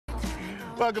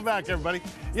Welcome back, everybody.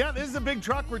 Yeah, this is a big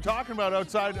truck we're talking about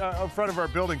outside, out front of our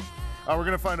building. We're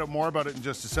going to find out more about it in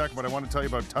just a second, but I want to tell you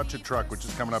about Touch It Truck, which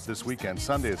is coming up this weekend,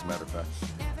 Sunday as a matter of fact,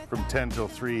 from 10 till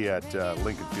 3 at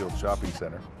Lincoln Field Shopping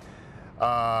Center.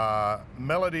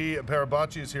 Melody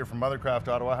Parabacci is here from Mothercraft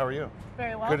Ottawa. How are you?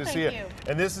 Very well, good to see you. you.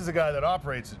 And this is a guy that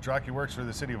operates the truck. He works for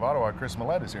the City of Ottawa. Chris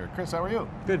Millette is here. Chris, how are you?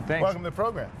 Good, thanks. Welcome to the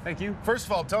program. Thank you. First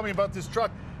of all, tell me about this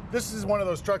truck. This is one of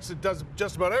those trucks that does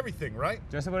just about everything, right?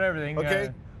 Just about everything. Okay.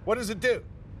 What does it do?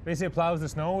 Basically, it plows the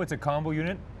snow. It's a combo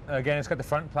unit. Again, it's got the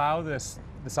front plow, the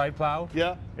side plow.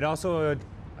 Yeah. It also,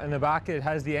 in the back, it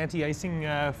has the anti-icing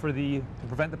to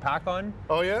prevent the pack on.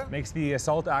 Oh, yeah? Makes the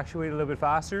salt actuate a little bit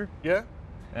faster. Yeah?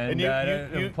 And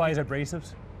it applies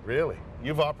abrasives. Really?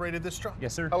 You've operated this truck?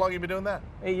 Yes, sir. How long have you been doing that?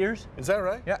 8 years. Is that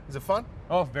right? Yeah. Is it fun?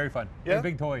 Oh, very fun. Yeah? It's a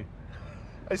big toy.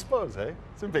 I suppose, eh?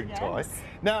 It's a big Yes. toy.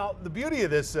 Now, the beauty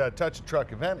of this Touch It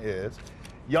Truck event is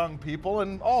young people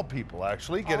and all people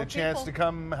actually get All a chance people. to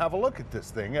come have a look at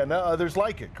this thing, and others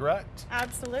like it, correct?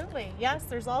 Absolutely. Yes,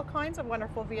 there's all kinds of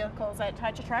wonderful vehicles at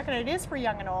Touch a Truck, and it is for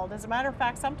young and old. As a matter of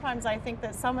fact, sometimes I think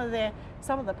that some of the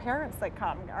parents that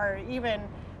come are even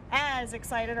as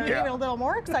excited or Yeah. even a little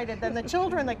more excited than the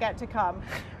children that get to come.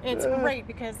 It's great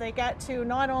because they get to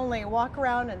not only walk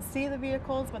around and see the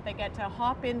vehicles, but they get to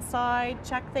hop inside,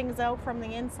 check things out from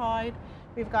the inside.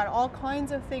 We've got all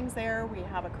kinds of things there. We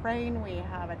have a crane, we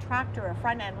have a tractor, a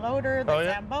front end loader, the Oh,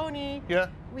 yeah? Zamboni. Yeah.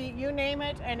 You name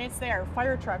it, and it's there.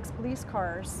 Fire trucks, police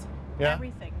cars, Yeah.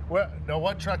 everything. Well, now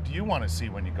what truck do you want to see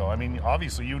when you go? I mean,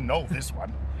 obviously you know this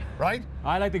one, right?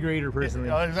 I like the grader personally.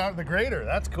 Is that the grader?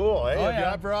 That's cool, eh? Oh, Have you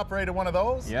yeah. ever operated one of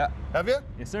those? Yeah. Have you?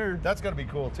 Yes, sir. That's got to be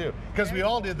cool too, because we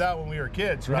all did that when we were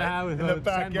kids, right? Yeah, with in the a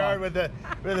backyard with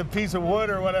a piece of wood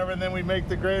or whatever, and then we'd make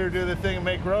the grader do the thing and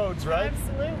make roads, right?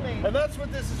 Absolutely. And that's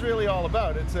what this is really all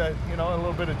about. It's a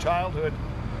little bit of childhood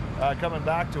coming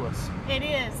back to us. It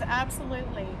is,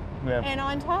 absolutely. Yeah. And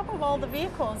on top of all the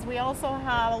vehicles, we also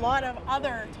have a lot of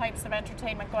other types of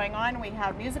entertainment going on. We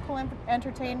have musical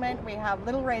entertainment, we have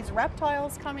Little Ray's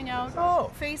Reptiles coming out,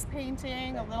 Oh. face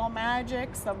painting, a little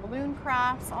magic, some balloon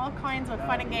crafts, all kinds of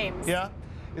fun and games. Yeah,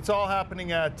 it's all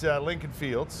happening at Lincoln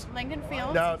Fields. Lincoln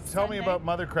Fields. Now, tell me Sunday. about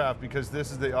Mothercraft, because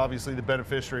this is obviously the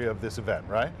beneficiary of this event,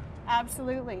 right?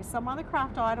 Absolutely. So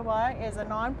Mothercraft Ottawa is a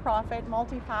nonprofit,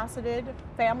 multifaceted,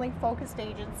 family-focused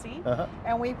agency,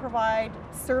 and we provide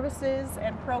services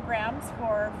and programs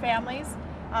for families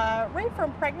right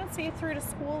from pregnancy through to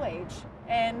school age.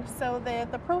 And so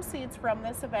the proceeds from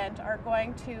this event are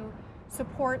going to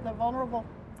support the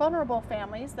vulnerable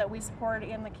families that we support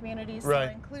in the community, so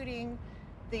Right. including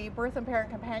the Birth and Parent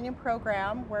Companion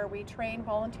Program, where we train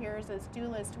volunteers as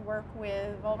doulas to work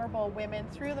with vulnerable women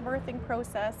through the birthing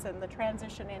process and the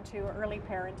transition into early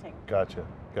parenting. Gotcha.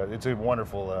 It's a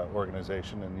wonderful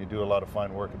organization, and you do a lot of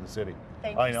fine work in the city.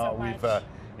 Thank I you know so much.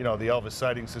 we've, the Elvis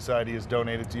Sighting Society has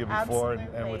donated to you before, and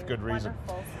Absolutely. with good reason.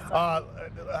 Wonderful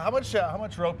society. How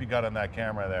much rope you got on that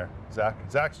camera there, Zach?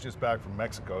 Zach's just back from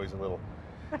Mexico. He's a little.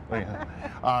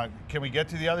 Can we get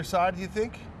to the other side? Do you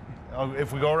think? Oh,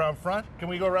 if we go around front, can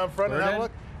we go around front and have a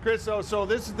look? Chris, so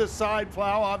this is the side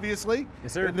plow, obviously.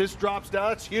 Yes, sir. And this drops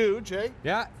down. It's huge, eh?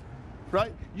 Yeah.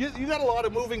 Right? You got a lot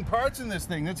of moving parts in this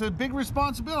thing. It's a big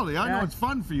responsibility. I know Yeah. it's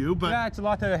fun for you, but Yeah, it's a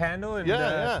lot to handle, and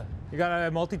Yeah. you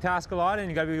gotta multitask a lot, and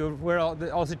you gotta be aware of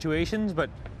all situations. But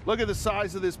look at the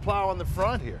size of this plow on the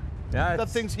front here. yeah, That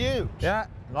it's- thing's huge. Yeah,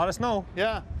 a lot of snow.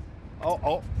 Yeah.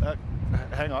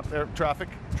 Hang on. There, traffic.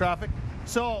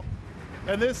 So,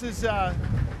 and this is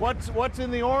what's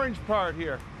in the orange part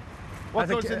here? What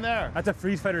That's goes in there? That's a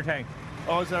freeze fighter tank.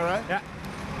 Oh, is that right? Yeah.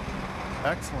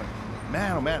 Excellent.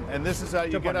 Man, oh man. And this is how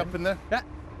you Jump get on up in. in there? Yeah.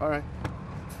 All right.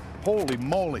 Holy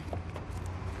moly.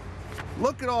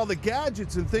 Look at all the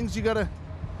gadgets and things you gotta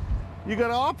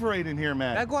operate in here,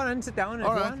 man. Yeah, go on and sit down.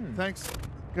 All if you right, want. thanks.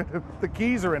 The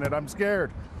keys are in it. I'm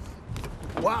scared.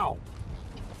 Wow.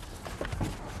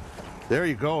 There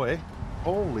you go, eh?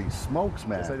 Holy smokes,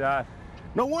 man. Just like that.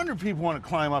 No wonder people want to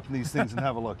climb up in these things and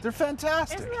have a look. They're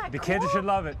fantastic. Isn't that The cool? kids should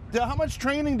love it. How much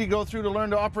training do you go through to learn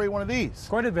to operate one of these?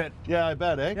 Quite a bit. Yeah, I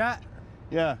bet, eh? Yeah.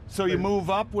 Yeah. So you move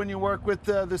up when you work with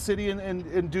the city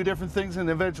and do different things, and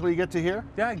eventually you get to here?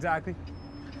 Yeah, exactly.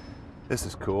 This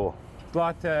is cool. A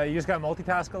lot. You just gotta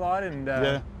multitask a lot, and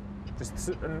Yeah.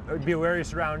 just be aware of your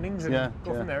surroundings, and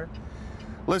go from there.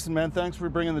 Listen, man, thanks for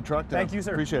bringing the truck down. Thank you,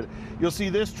 sir. Appreciate it. You'll see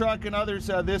this truck and others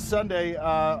this Sunday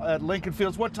at Lincoln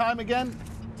Fields. What time again?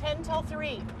 10 till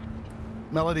 3.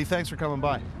 Melody, thanks for coming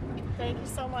by. Thank you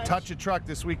so much. Touch a Truck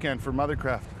this weekend for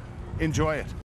Mothercraft. Enjoy it.